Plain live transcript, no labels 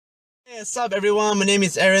Hey, what's up everyone, my name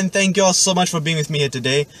is Aaron. Thank you all so much for being with me here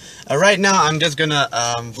today. Right now I'm just gonna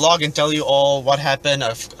vlog and tell you all what happened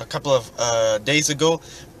a couple of days ago,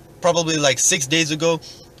 probably like 6 days ago.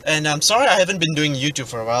 And I'm sorry I haven't been doing YouTube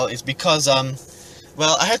for a while. It's because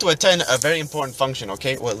well, I had to attend a very important function.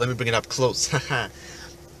 Okay, well, let me bring it up close. I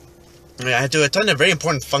had to attend a very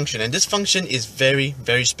important function, and this function is very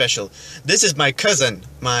special. This is my cousin,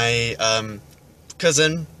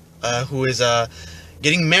 who is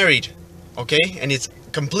getting married, okay? And it's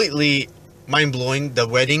completely mind-blowing. The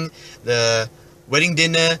wedding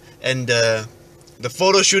dinner, and the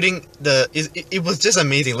photo shooting. It was just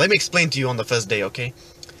amazing. Let me explain to you on the first day, okay?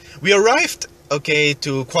 We arrived, okay,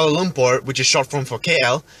 to Kuala Lumpur, which is short form for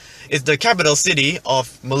KL. It's the capital city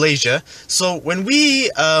of Malaysia. So when we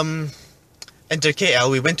entered KL,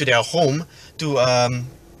 we went to their home to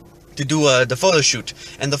do the photo shoot,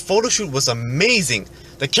 and the photo shoot was amazing.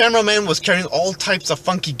 The cameraman was carrying all types of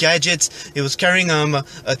funky gadgets. He was carrying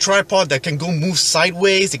a tripod that can move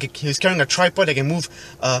sideways. He was carrying a tripod that can move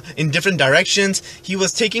in different directions. He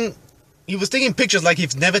was taking pictures like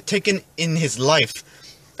he's never taken in his life.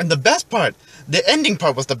 And the best part, the ending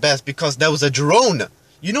part was the best, because there was a drone.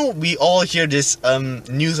 You know, we all hear this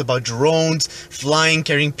news about drones flying,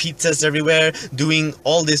 carrying pizzas everywhere, doing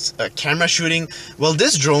all this camera shooting. Well,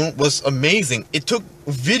 this drone was amazing. It took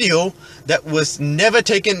video that was never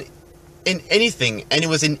taken in anything, and it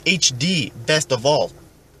was in HD, best of all.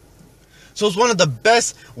 So it's one of the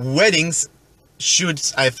best weddings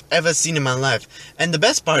shoots I've ever seen in my life. And the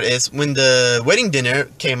best part is, when the wedding dinner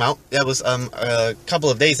came out, that was a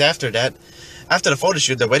couple of days after that. After the photo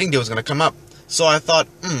shoot, the wedding day was gonna come up. So I thought,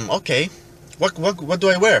 okay, what do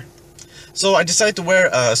I wear? So I decided to wear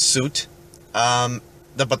a suit. But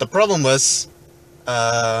the problem was,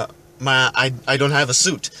 I don't have a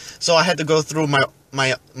suit. So I had to go through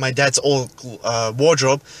my dad's old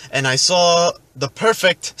wardrobe, and I saw the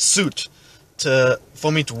perfect suit for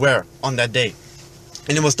me to wear on that day,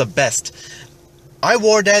 and it was the best. I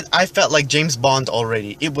wore that. I felt like James Bond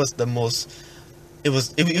already. It was the most. It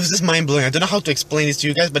was just mind-blowing. I don't know how to explain this to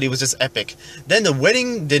you guys, but it was just epic. Then the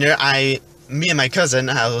wedding dinner, me and my cousin,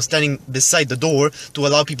 I was standing beside the door to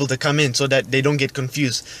allow people to come in so that they don't get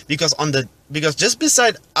confused. Because just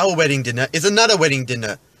beside our wedding dinner is another wedding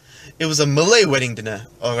dinner. It was a Malay wedding dinner,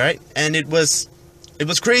 alright? And it was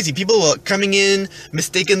crazy. People were coming in,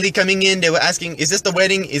 mistakenly coming in. They were asking, is this the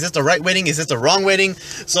wedding? Is this the right wedding? Is this the wrong wedding?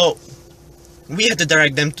 So we had to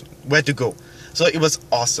direct them to where to go. So it was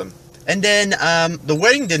awesome. And then the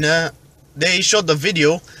wedding dinner, they showed the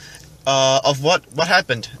video of what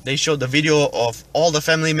happened. They showed the video of all the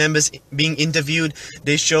family members being interviewed.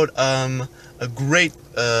 They showed a great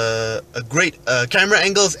camera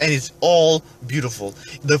angles, and it's all beautiful.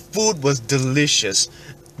 The food was delicious.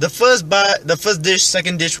 The first dish,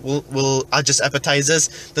 second dish are just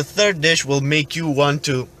appetizers. The third dish will make you want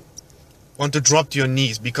to drop to your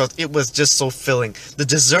knees, because it was just so filling. The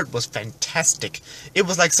dessert was fantastic. It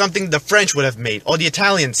was like something the French would have made, or the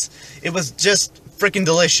Italians. It was just freaking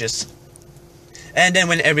delicious. And then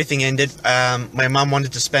when everything ended, my mom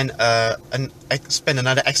wanted to spend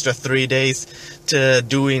another extra 3 days to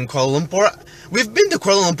do in Kuala Lumpur. We've been to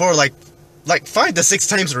Kuala Lumpur like 5 to 6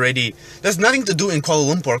 times already. There's nothing to do in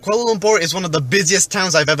Kuala Lumpur. Kuala Lumpur is one of the busiest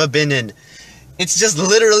towns I've ever been in. It's just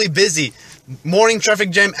literally busy. Morning traffic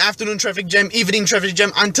jam, afternoon traffic jam, evening traffic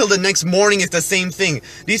jam, until the next morning is the same thing.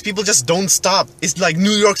 These people just don't stop. It's like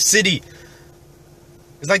New York City.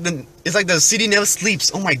 It's like the city never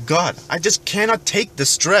sleeps. Oh my god, I just cannot take the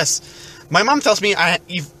stress. My mom tells me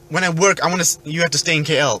when I work, you have to stay in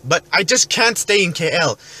KL, but I just can't stay in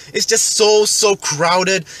KL. It's just so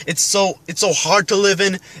crowded. It's so hard to live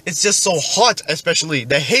in. It's just so hot, especially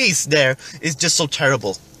the haze there is just so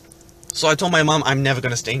terrible. So I told my mom I'm never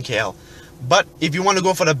gonna stay in KL. But if you want to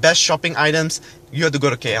go for the best shopping items, you have to go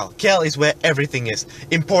to KL. KL is where everything is.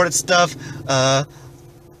 Imported stuff,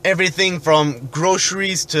 everything from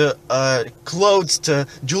groceries to clothes to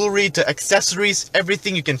jewelry to accessories,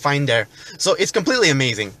 everything you can find there. So it's completely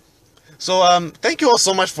amazing. So thank you all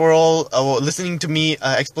so much for listening to me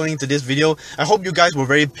explaining to this video. I hope you guys were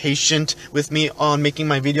very patient with me on making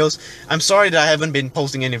my videos. I'm sorry that I haven't been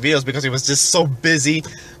posting any videos because it was just so busy.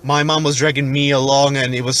 My mom was dragging me along,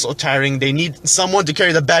 and it was so tiring. They need someone to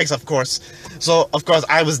carry the bags, of course. So of course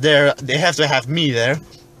I was there. They have to have me there.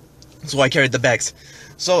 So I carried the bags.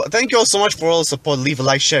 So thank you all so much for all the support. Leave a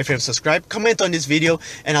like, share, and subscribe. Comment on this video,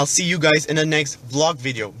 and I'll see you guys in the next vlog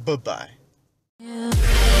video. Bye bye.